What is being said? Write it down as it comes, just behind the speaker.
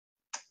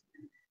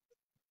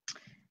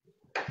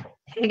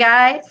Hey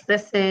guys,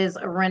 this is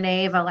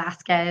Renee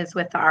Velasquez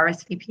with the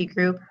RSVP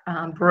Group,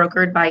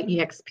 brokered by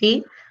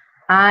eXp.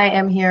 I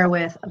am here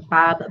with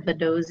Bob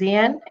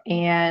Bedosian,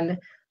 and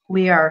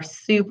we are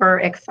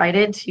super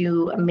excited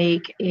to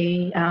make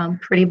a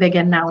pretty big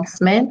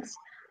announcement.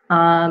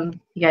 You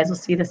guys will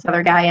see this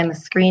other guy on the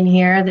screen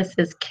here. This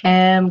is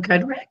Kim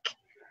Goodrick.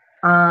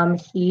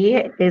 He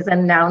is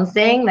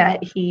announcing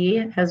that he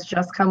has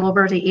just come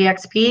over to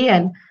eXp.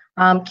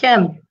 And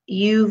Kim,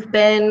 you've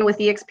been with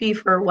eXp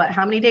for what?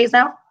 How many days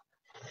now?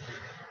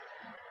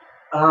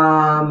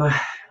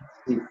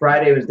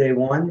 Friday was day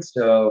one,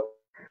 so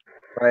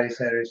Friday,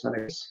 Saturday,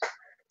 Sunday.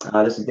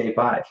 This is day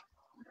 5.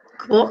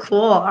 Cool.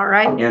 All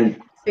right.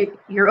 And so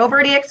you're over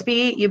at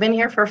eXp. You've been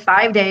here for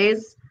 5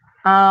 days.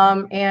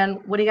 And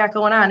what do you got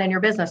going on in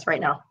your business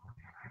right now?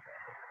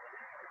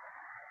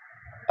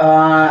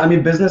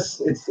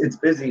 business, it's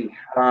busy.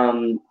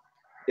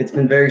 It's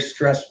been very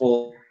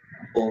stressful.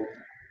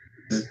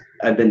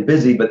 I've been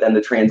busy, but then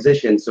the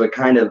transition, so it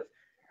kind of,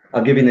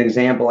 I'll give you an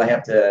example. I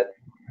have to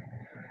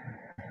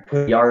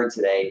put a yard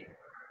today,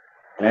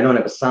 and I don't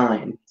have a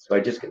sign, so I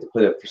just get to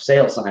put a for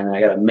sale sign, and I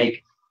got to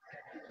make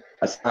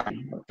a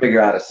sign, or figure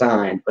out a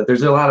sign. But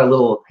there's a lot of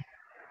little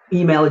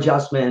email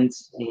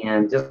adjustments,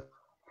 and just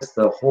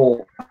the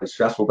whole is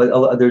stressful.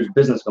 But there's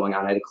business going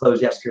on. I had to close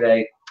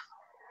yesterday.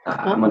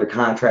 I'm under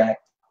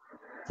contract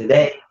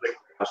today,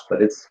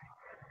 but it's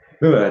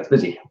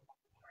busy.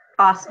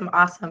 Awesome.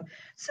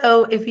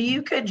 So if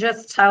you could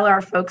just tell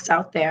our folks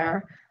out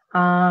there,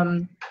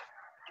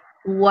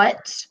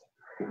 what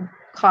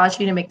caused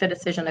you to make the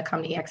decision to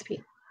come to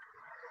eXp?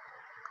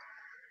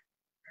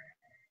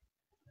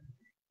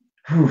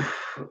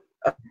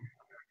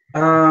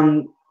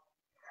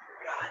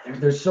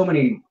 There's so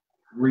many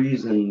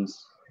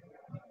reasons.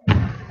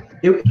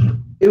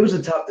 It was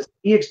a tough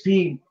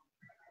eXp.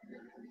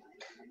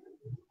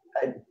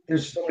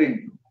 There's so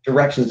many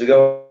directions to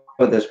go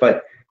with this,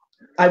 but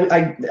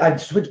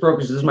I've switched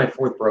brokers. This is my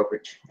 4th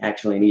brokerage,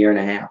 actually, in a year and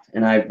a half,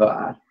 and I've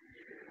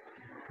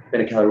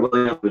been at Keller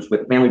Williams. I was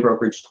with family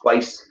brokerage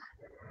twice.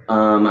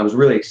 I was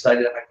really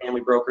excited at my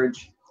family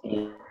brokerage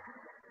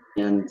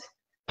and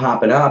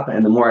popping up,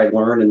 and the more I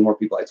learned and the more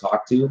people I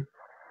talked to,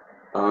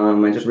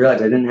 I just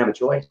realized I didn't have a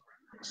choice.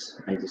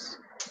 I just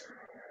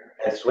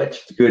had to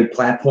switch. It's a good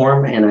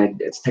platform,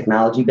 and it's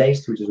technology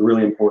based, which is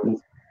really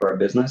important for our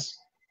business.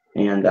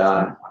 And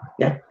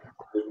yeah,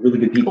 really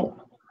good people. Cool.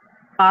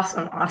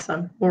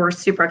 Awesome. Well, we're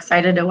super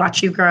excited to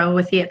watch you grow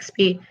with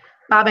eXp.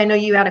 Bob, I know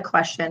you had a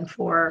question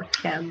for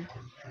Kim.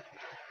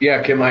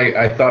 Yeah, Kim,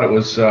 I thought it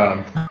was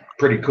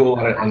pretty cool.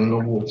 I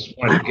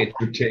wanted to get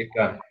your take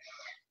on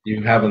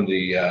you having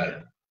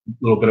the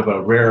little bit of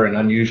a rare and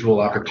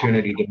unusual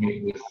opportunity to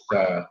meet with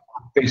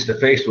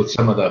face-to-face with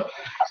some of the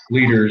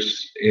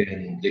leaders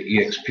in the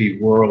eXp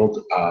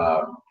world.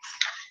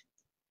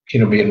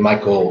 Being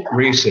Michael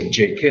Reese and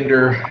Jay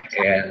Kinder,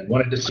 and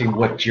wanted to see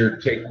what your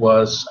take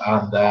was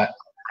on that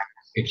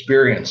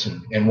experience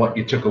and what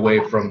you took away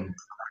from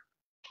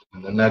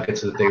the nuggets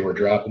that they were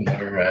dropping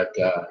there at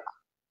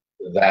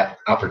that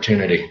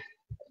opportunity.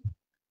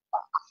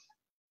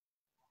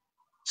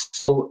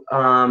 So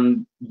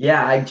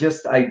yeah, I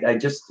just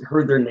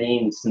heard their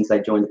names since I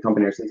joined the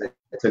company, or since I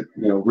took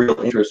real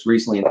interest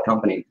recently in the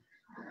company,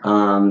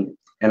 and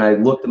I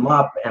looked them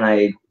up and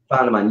I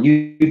found them on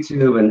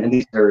YouTube, and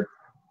these are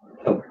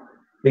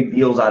big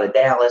deals out of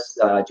Dallas,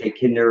 Jay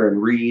Kinder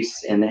and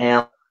Reese and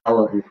Al,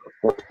 and of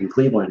course in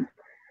Cleveland.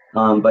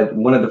 But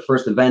one of the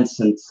first events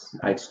since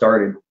I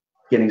started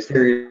getting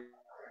serious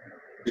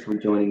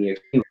with joining eXp,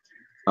 it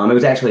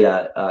was actually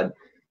I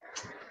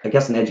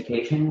guess an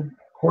education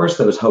course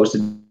that was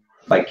hosted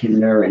by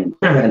Kinder and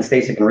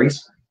Stasic and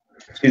Reese.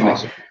 Excuse me.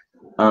 Awesome.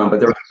 But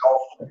there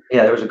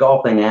was a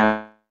golf thing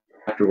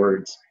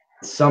afterwards.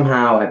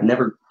 Somehow I've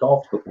never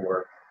golfed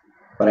before,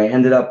 but I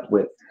ended up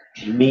with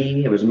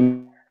me. It was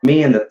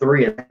me and the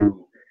 3 of them.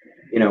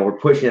 Were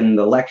pushing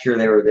the lecture.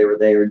 They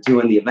were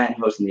doing the event,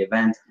 hosting the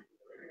event,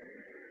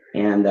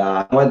 and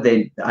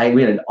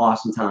we had an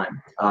awesome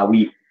time. I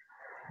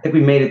think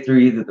we made it through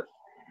either the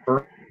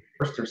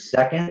first or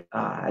second.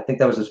 I think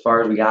that was as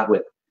far as we got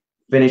with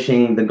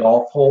finishing the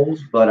golf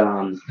holes, but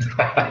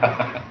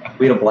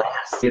we had a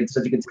blast. We had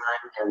such a good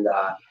time, and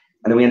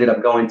then we ended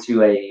up going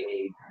to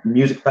a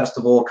music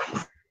festival a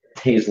couple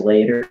days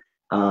later.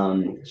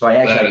 So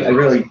I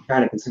really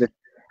kind of consider,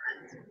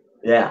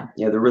 they're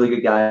really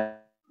good guys.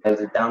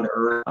 They're down to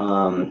earth.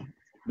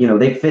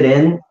 They fit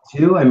in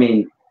too.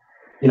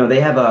 They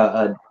have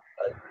a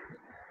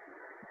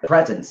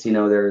presence.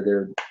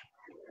 They're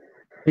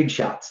big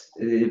shots,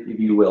 if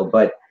you will,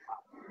 but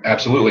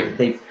absolutely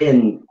they fit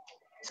in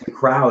to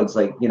crowds.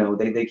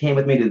 They came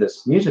with me to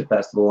this music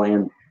festival,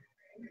 and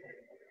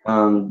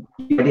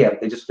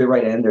they just fit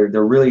right in.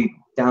 They're really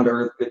down to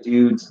earth, good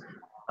dudes.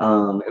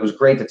 It was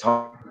great to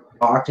talk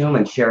to them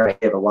and share. I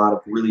have a lot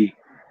of really,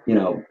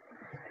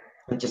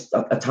 just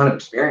a ton of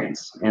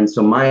experience. And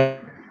so my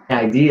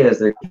idea is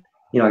that,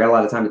 I got a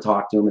lot of time to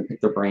talk to them and pick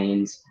their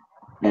brains.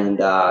 And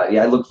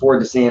I look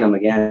forward to seeing them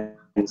again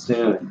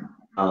soon.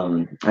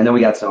 I know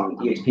we got some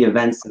eXp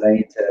events that I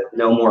need to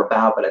know more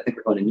about, but I think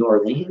we're going to New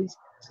Orleans.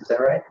 Is that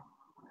right?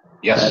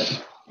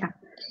 Yes.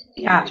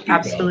 Yeah,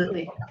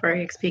 absolutely. For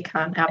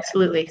eXpCon,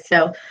 absolutely.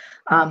 So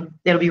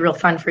it'll be real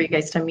fun for you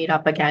guys to meet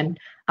up again.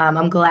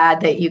 I'm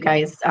glad that you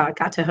guys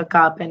got to hook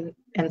up and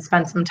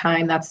spend some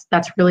time. That's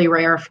really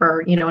rare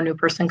for, a new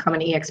person coming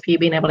to eXp,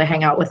 being able to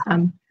hang out with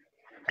them.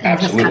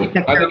 Absolutely.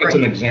 I think it's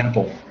an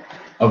example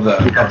of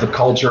the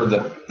culture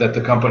that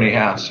the company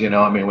has.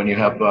 I mean, when you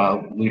have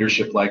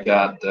leadership like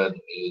that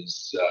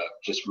is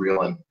just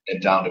real and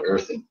down to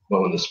earth and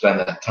willing to spend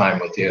that time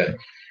with you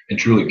and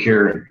truly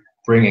care and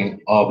bringing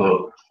all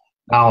the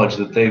knowledge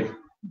that they've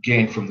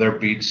gained from their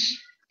beats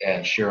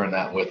and sharing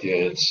that with you,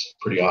 it's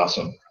pretty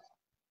awesome.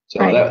 So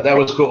right. that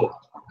was cool.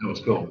 That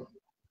was cool.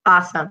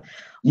 Awesome.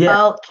 Yeah.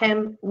 Well,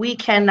 Kim, we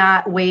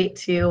cannot wait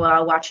to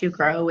watch you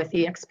grow with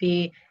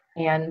eXp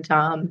and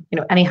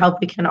any help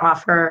we can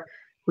offer.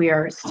 We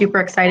are super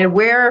excited.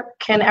 Where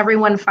can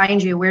everyone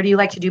find you? Where do you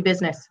like to do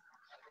business?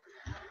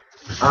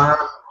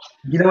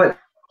 You know what?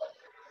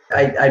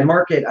 I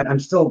market. I'm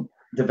still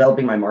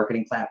developing my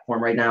marketing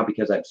platform right now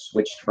because I've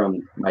switched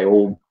from my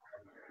old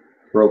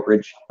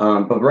brokerage.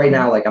 But right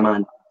now, like I'm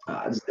on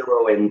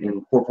Zillow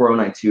in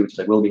 44092, which is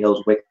like Willoughby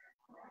Hills,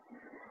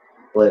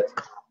 Wickliffe.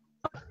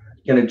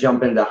 Gonna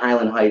jump into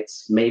Highland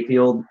Heights,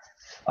 Mayfield.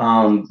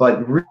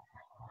 But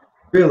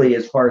really,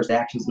 as far as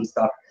actions and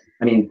stuff,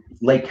 I mean,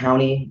 Lake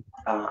County,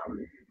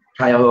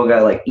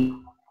 Cuyahoga, like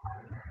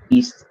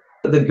East.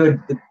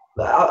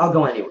 I'll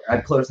go anywhere.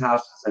 I've closed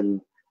houses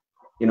and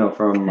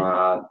from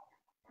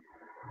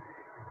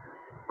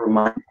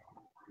my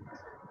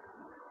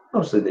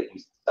mostly the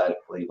east side of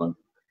Cleveland.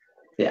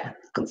 Yeah,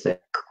 let's say.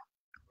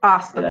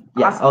 Awesome.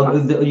 Yeah,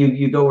 awesome.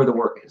 You go where the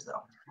work is, though,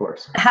 of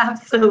course.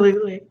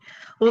 Absolutely.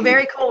 Well,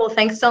 very cool.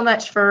 Thanks so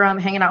much for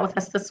hanging out with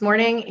us this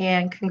morning,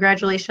 and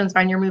congratulations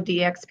on your move to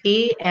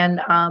eXp.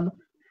 And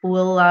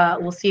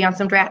we'll see you on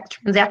some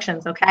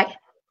transactions. Okay.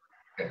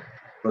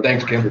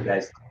 Thanks, Kim.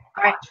 Guys.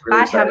 All right.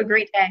 Bye. Have a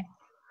great day.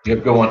 You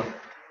have a good one.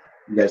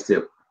 You guys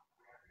too.